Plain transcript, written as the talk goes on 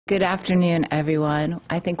Good afternoon, everyone.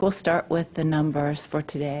 I think we'll start with the numbers for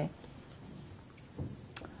today.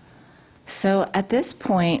 So at this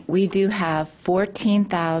point, we do have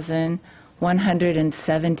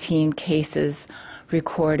 14,117 cases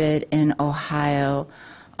recorded in Ohio.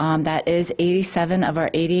 That is 87 of our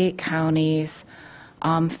 88 counties.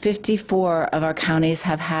 54 of our counties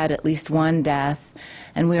have had at least one death,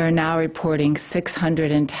 and we are now reporting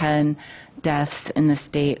 610 deaths in the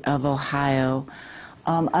state of Ohio.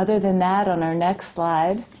 Other than that, on our next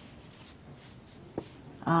slide,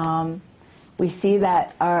 we see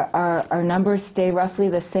that our numbers stay roughly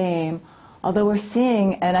the same, although we're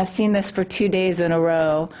seeing, and I've seen this for 2 days in a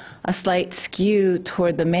row, a slight skew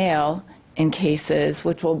toward the male in cases,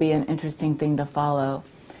 which will be an interesting thing to follow.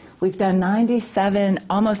 We've done 97,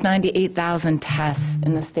 almost 98,000 tests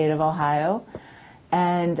in the state of Ohio,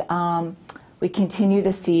 and we continue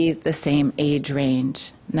to see the same age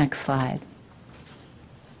range. Next slide.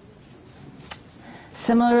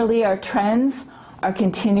 Similarly, our trends are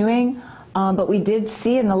continuing, but we did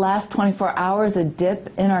see in the last 24 hours a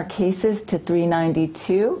dip in our cases to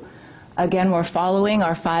 392. Again, we're following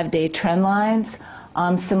our 5-day trend lines.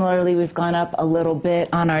 Similarly, we've gone up a little bit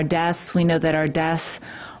on our deaths. We know that our deaths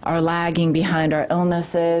are lagging behind our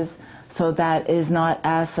illnesses, so that is not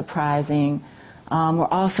as surprising. We're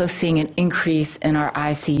also seeing an increase in our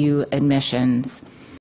ICU admissions.